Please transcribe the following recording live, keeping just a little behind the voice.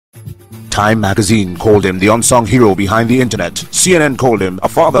Time magazine called him the unsung hero behind the internet. CNN called him a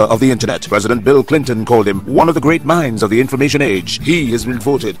father of the internet. President Bill Clinton called him one of the great minds of the information age. He has been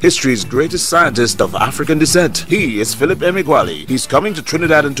voted history's greatest scientist of African descent. He is Philip Emeagwali. He's coming to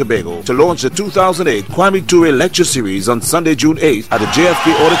Trinidad and Tobago to launch the 2008 Kwame Ture lecture series on Sunday, June 8th at the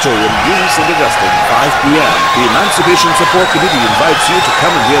JFK Auditorium, UWI St. Augustine, 5 p.m. The Emancipation Support Committee invites you to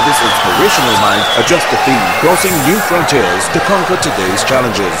come and hear this inspirational mind adjust the theme, crossing new frontiers to conquer today's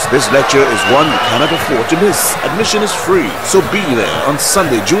challenges. This lecture is one you cannot afford to miss. Admission is free, so be there on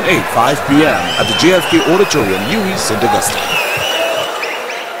Sunday, June 8th, 5 p.m. at the JFK Auditorium, UWI St. Augustine.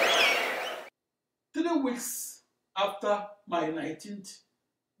 3 weeks after my 19th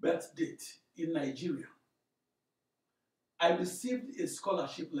birth date in Nigeria, I received a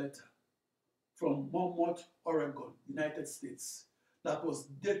scholarship letter from Monmouth, Oregon, United States, that was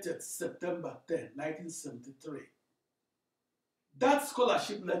dated September 10, 1973. That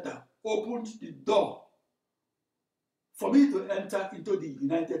scholarship letter opened the door for me to enter into the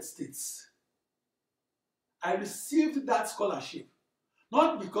United States. I received that scholarship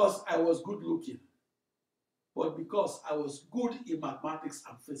not because I was good looking, but because I was good in mathematics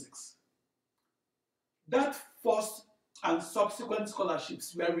and physics. That first and subsequent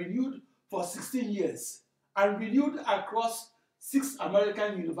scholarships were renewed for 16 years and renewed across 6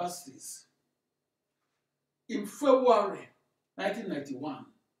 American universities. In February 1991,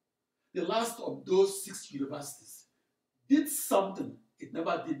 the last of those 6 universities did something it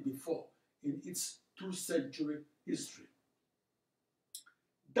never did before in its 2-century history.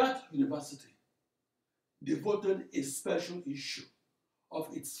 That university devoted a special issue of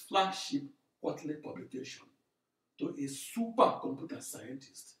its flagship quarterly publication to a supercomputer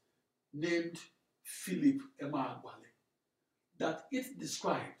scientist named Philip Emeagwali that it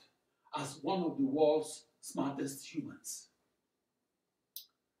described as one of the world's smartest humans.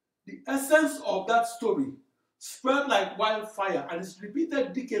 The essence of that story spread like wildfire and is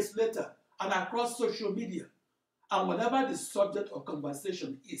repeated decades later and across social media, and whenever the subject of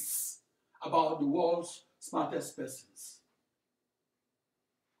conversation is about the world's smartest persons.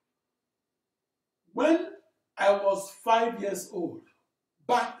 When I was 5 years old,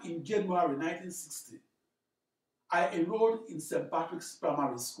 back in January 1960, I enrolled in St. Patrick's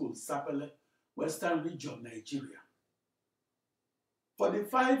Primary School, Sapele, Western Region, Nigeria. For the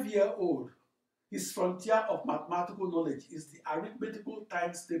 5-year-old, his frontier of mathematical knowledge is the arithmetical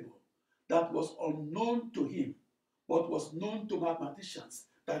times table that was unknown to him, but was known to mathematicians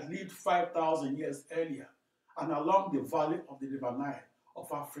that lived 5,000 years earlier and along the valley of the River Nile of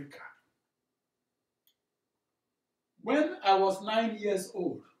Africa. When I was 9 years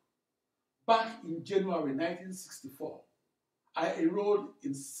old, back in January 1964, I enrolled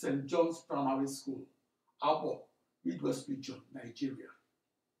in St. John's Primary School, Abo, Midwest Region, Nigeria.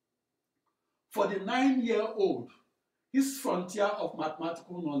 For the 9-year-old, his frontier of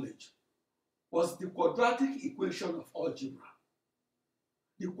mathematical knowledge was the quadratic equation of algebra.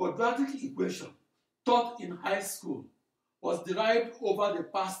 The quadratic equation taught in high school was derived over the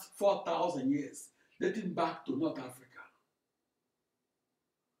past 4,000 years, dating back to North Africa.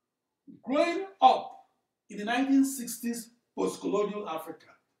 Growing up in the 1960s post-colonial Africa,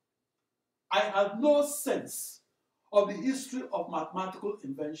 I had no sense of the history of mathematical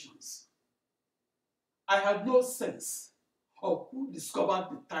inventions. I had no sense of who discovered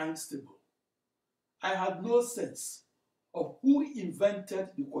the times table. I had no sense of who invented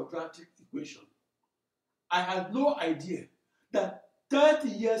the quadratic equation. I had no idea that 30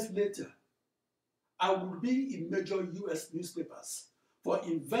 years later, I would be in major US newspapers for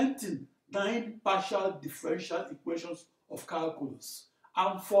inventing 9 partial differential equations of calculus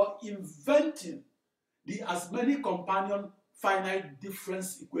and for inventing the as many companion finite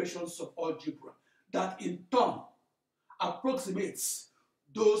difference equations of algebra that in turn approximates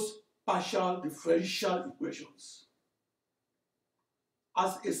those partial differential equations.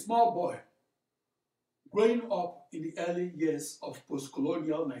 As a small boy, growing up in the early years of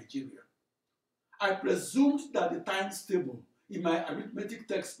post-colonial Nigeria, I presumed that the times table in my arithmetic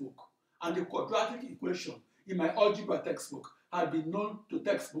textbook and the quadratic equation in my algebra textbook had been known to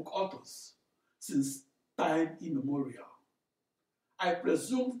textbook authors since time immemorial. I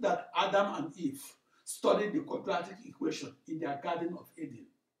presumed that Adam and Eve studied the quadratic equation in their Garden of Eden.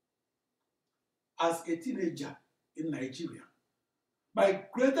 As a teenager in Nigeria, my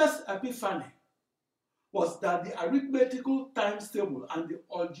greatest epiphany was that the arithmetical times table and the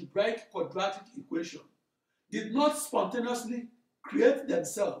algebraic quadratic equation did not spontaneously create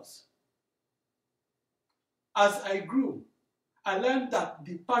themselves. As I grew, I learned that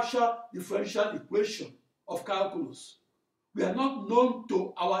the partial differential equation of calculus We are not known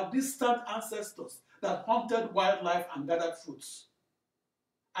to our distant ancestors that hunted wildlife and gathered fruits.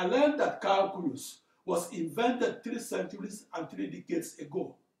 I learned that calculus was invented 3 centuries and 3 decades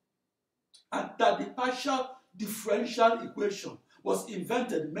ago, and that the partial differential equation was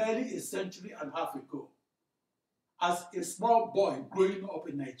invented merely a century and a half ago. As a small boy growing up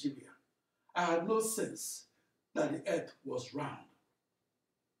in Nigeria, I had no sense that the earth was round.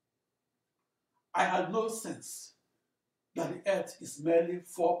 I had no sense that the earth is merely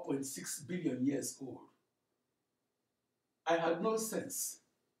 4.6 billion years old. I had no sense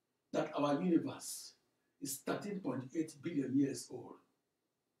that our universe is 13.8 billion years old.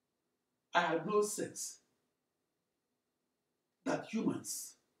 I had no sense that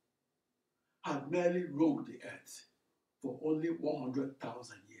humans have merely roamed the earth for only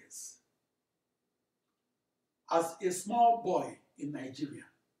 100,000 years. As a small boy in Nigeria,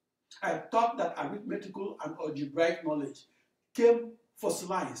 I thought that arithmetical and algebraic knowledge came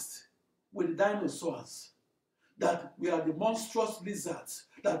fossilized with the dinosaurs, that we are the monstrous lizards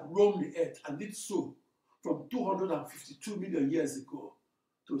that roamed the earth and did so from 252 million years ago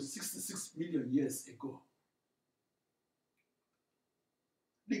to 66 million years ago.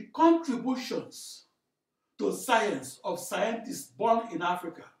 The contributions to science of scientists born in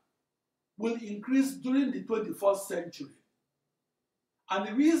Africa will increase during the 21st century. And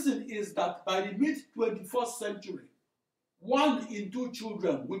the reason is that by the mid-21st century, 1 in 2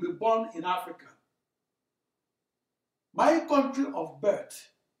 children will be born in Africa. My country of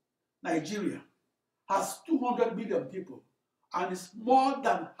birth, Nigeria, has 200 million people and is more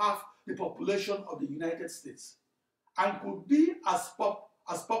than half the population of the United States and could be as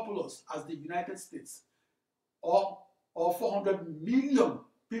populous as the United States, or 400 million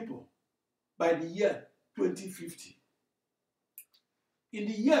people by the year 2050. In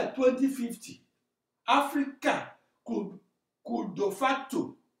the year 2050, Africa could de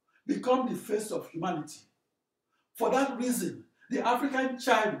facto become the face of humanity. For that reason, the African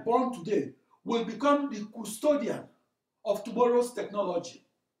child born today will become the custodian of tomorrow's technology.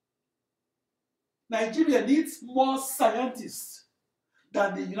 Nigeria needs more scientists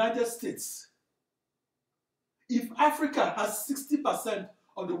than the United States. If Africa has 60%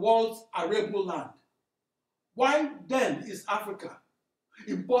 of the world's arable land, why then is Africa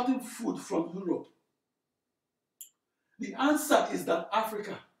importing food from Europe? The answer is that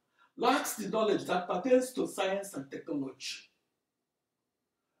Africa lacks the knowledge that pertains to science and technology.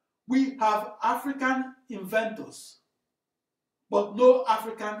 We have African inventors, but no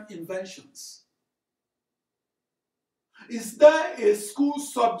African inventions. Is there a school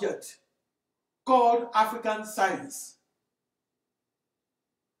subject called African science?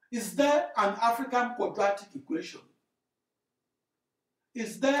 Is there an African quadratic equation?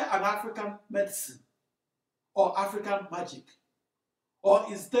 Is there an African medicine or African magic? Or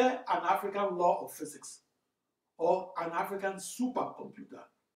is there an African law of physics or an African supercomputer?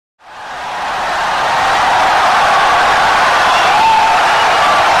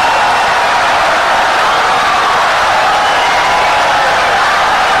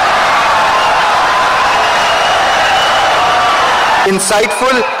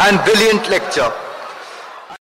 Insightful and brilliant lecture.